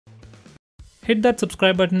hit that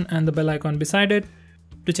subscribe button and the bell icon beside it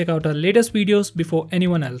to check out our latest videos before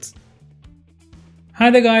anyone else.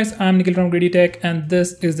 Hi there guys, I'm Nikhil from GreedyTech and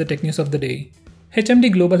this is the tech news of the day.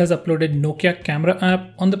 HMD Global has uploaded Nokia camera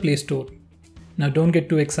app on the Play Store. Now don't get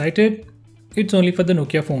too excited, it's only for the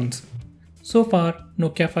Nokia phones. So far,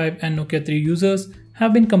 Nokia 5 and Nokia 3 users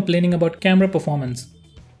have been complaining about camera performance.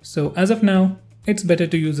 So as of now, it's better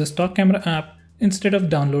to use the stock camera app instead of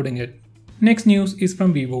downloading it. Next news is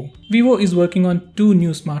from Vivo. Vivo is working on two new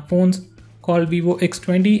smartphones called vivo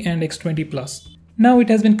X20 and X20 Plus. Now it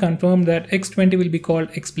has been confirmed that X20 will be called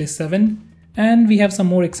Xplay 7 and we have some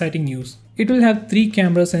more exciting news. It will have 3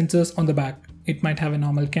 camera sensors on the back. It might have a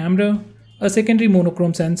normal camera, a secondary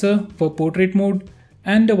monochrome sensor for portrait mode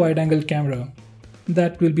and a wide-angle camera.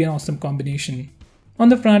 That will be an awesome combination. On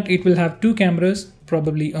the front it will have 2 cameras,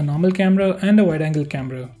 probably a normal camera and a wide-angle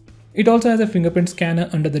camera. It also has a fingerprint scanner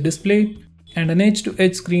under the display and an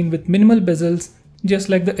edge-to-edge screen with minimal bezels just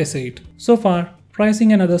like the S8. So far,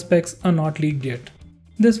 pricing and other specs are not leaked yet.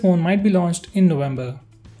 This phone might be launched in November.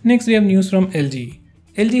 Next we have news from LG.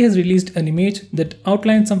 LG has released an image that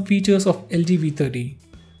outlines some features of LG V30.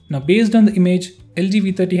 Now based on the image,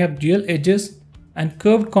 LG V30 have dual edges and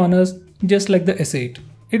curved corners just like the S8.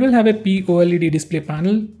 It will have a P-OLED display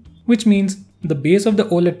panel, which means the base of the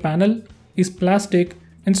OLED panel is plastic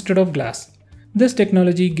instead of glass. This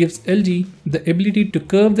technology gives LG the ability to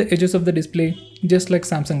curve the edges of the display just like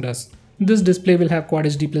Samsung does. This display will have Quad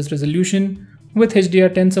HD Plus resolution with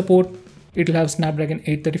HDR10 support. It will have Snapdragon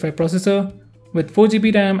 835 processor with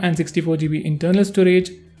 4GB RAM and 64GB internal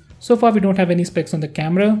storage. So far we don't have any specs on the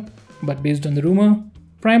camera, but based on the rumor,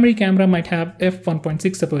 primary camera might have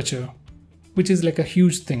f1.6 aperture, which is like a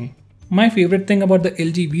huge thing. My favorite thing about the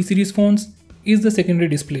LG V series phones is the secondary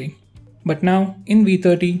display. But now in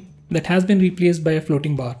V30, that has been replaced by a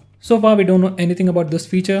floating bar. So far we don't know anything about this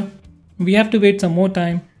feature. We have to wait some more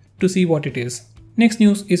time to see what it is. Next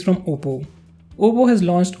news is from Oppo. Oppo has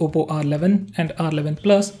launched Oppo R11 and R11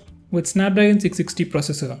 Plus with Snapdragon 660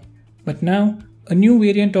 processor. But now a new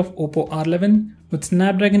variant of Oppo R11 with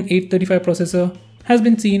Snapdragon 835 processor has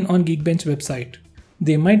been seen on Geekbench website.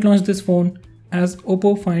 They might launch this phone as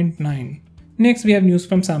Oppo Find 9. Next we have news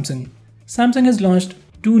from Samsung. Samsung has launched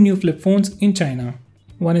 2 new flip phones in China.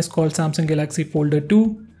 One is called Samsung Galaxy Folder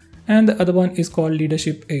 2 and the other one is called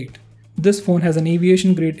Leadership 8. This phone has an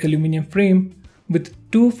aviation grade aluminum frame with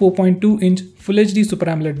 2 4.2-inch Full HD Super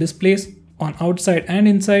AMOLED displays on outside and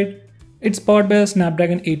inside. It's powered by a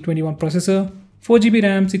Snapdragon 821 processor, 4GB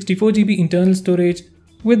RAM, 64GB internal storage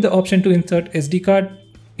with the option to insert SD card.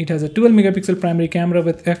 It has a 12 megapixel primary camera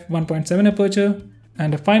with f1.7 aperture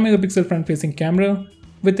and a 5 megapixel front-facing camera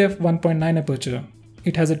with f1.9 aperture.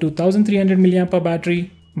 It has a 2300 mAh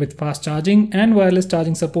battery with fast charging and wireless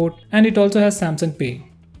charging support, and it also has Samsung Pay.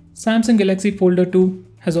 Samsung Galaxy Folder 2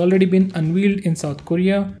 has already been unveiled in South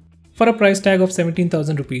Korea for a price tag of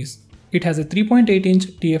 17,000 rupees. It has a 3.8-inch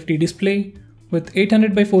TFT display with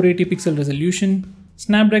 800 by 480 pixel resolution,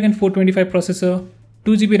 Snapdragon 425 processor,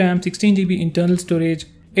 2GB RAM, 16GB internal storage,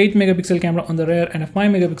 8 megapixel camera on the rear and a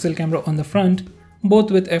 5 megapixel camera on the front, both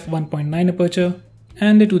with f1.9 aperture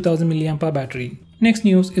and a 2000 mAh battery. Next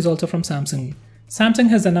news is also from Samsung. Samsung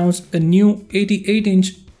has announced a new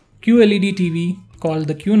 88-inch QLED TV called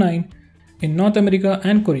the Q9 in North America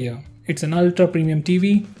and Korea. It's an ultra premium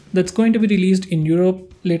TV that's going to be released in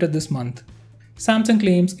Europe later this month. Samsung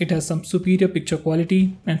claims it has some superior picture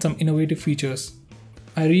quality and some innovative features.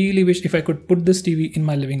 I really wish if I could put this TV in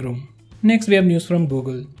my living room. Next we have news from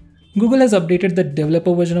Google. Google has updated the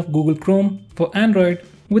developer version of Google Chrome for Android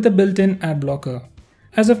with a built-in ad blocker.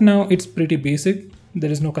 As of now, it's pretty basic.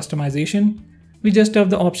 There is no customization. We just have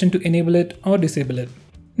the option to enable it or disable it.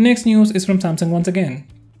 Next news is from Samsung once again.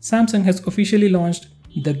 Samsung has officially launched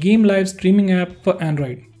the Game Live streaming app for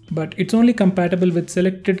Android, but it's only compatible with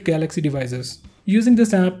selected Galaxy devices. Using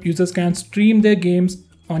this app, users can stream their games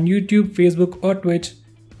on YouTube, Facebook or Twitch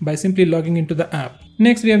by simply logging into the app.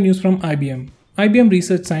 Next we have news from IBM. IBM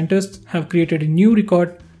research scientists have created a new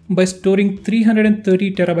record by storing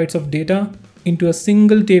 330 terabytes of data into a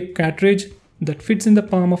single tape cartridge that fits in the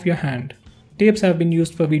palm of your hand. Tapes have been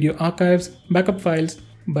used for video archives, backup files,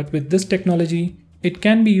 but with this technology, it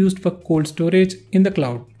can be used for cold storage in the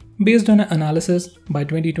cloud. Based on an analysis, by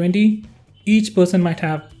 2020, each person might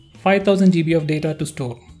have 5000 GB of data to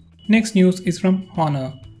store. Next news is from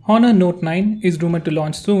Honor. Honor Note 9 is rumored to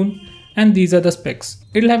launch soon, and these are the specs.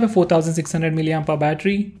 It'll have a 4600 mAh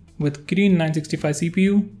battery with Kirin 965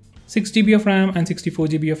 CPU, 6GB of RAM and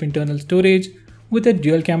 64GB of internal storage with a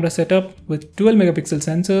dual camera setup with 12 megapixel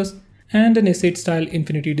sensors and an S8 style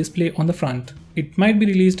infinity display on the front. It might be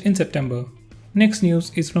released in September. Next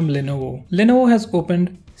news is from Lenovo. Lenovo has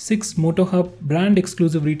opened 6 Moto Hub brand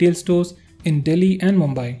exclusive retail stores in Delhi and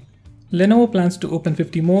Mumbai. Lenovo plans to open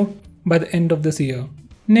 50 more by the end of this year.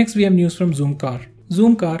 Next we have news from Zoomcar.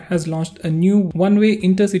 Zoomcar has launched a new one-way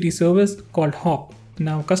intercity service called Hop.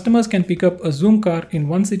 Now customers can pick up a Zoom car in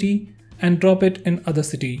one city and drop it in other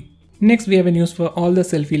city. Next we have a news for all the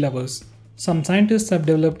selfie lovers. Some scientists have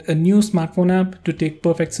developed a new smartphone app to take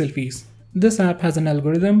perfect selfies. This app has an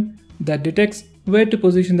algorithm that detects where to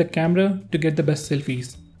position the camera to get the best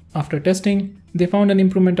selfies. After testing, they found an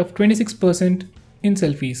improvement of 26% in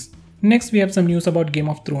selfies. Next we have some news about Game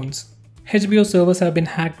of Thrones. HBO servers have been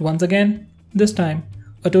hacked once again. This time,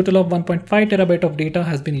 a total of 1.5 TB of data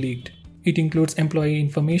has been leaked. It includes employee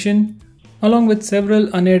information, along with several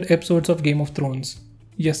unaired episodes of Game of Thrones.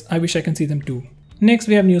 Yes, I wish I can see them too. Next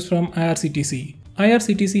we have news from IRCTC.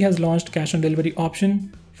 IRCTC has launched cash on delivery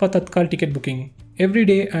option for Tatkal ticket booking. Every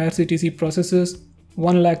day IRCTC processes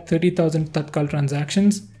 130,000 Tatkal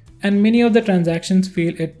transactions, and many of the transactions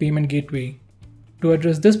fail at payment gateway. To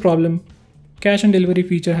address this problem, cash on delivery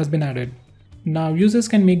feature has been added. Now users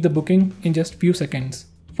can make the booking in just few seconds.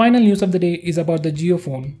 Final news of the day is about the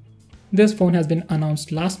Jiophone. This phone has been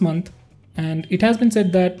announced last month, and it has been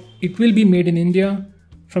said that it will be made in India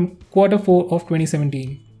from Q4 of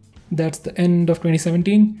 2017. That's the end of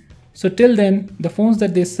 2017. So till then, the phones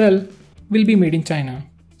that they sell will be made in China.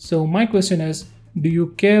 So my question is, do you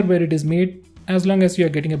care where it is made as long as you are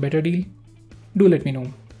getting a better deal? Do let me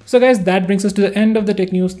know. So guys, that brings us to the end of the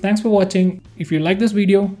tech news. Thanks for watching. If you like this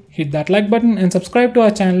video, hit that like button and subscribe to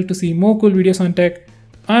our channel to see more cool videos on tech.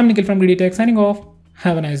 I'm Nikhil from GreedyTech signing off.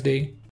 Have a nice day.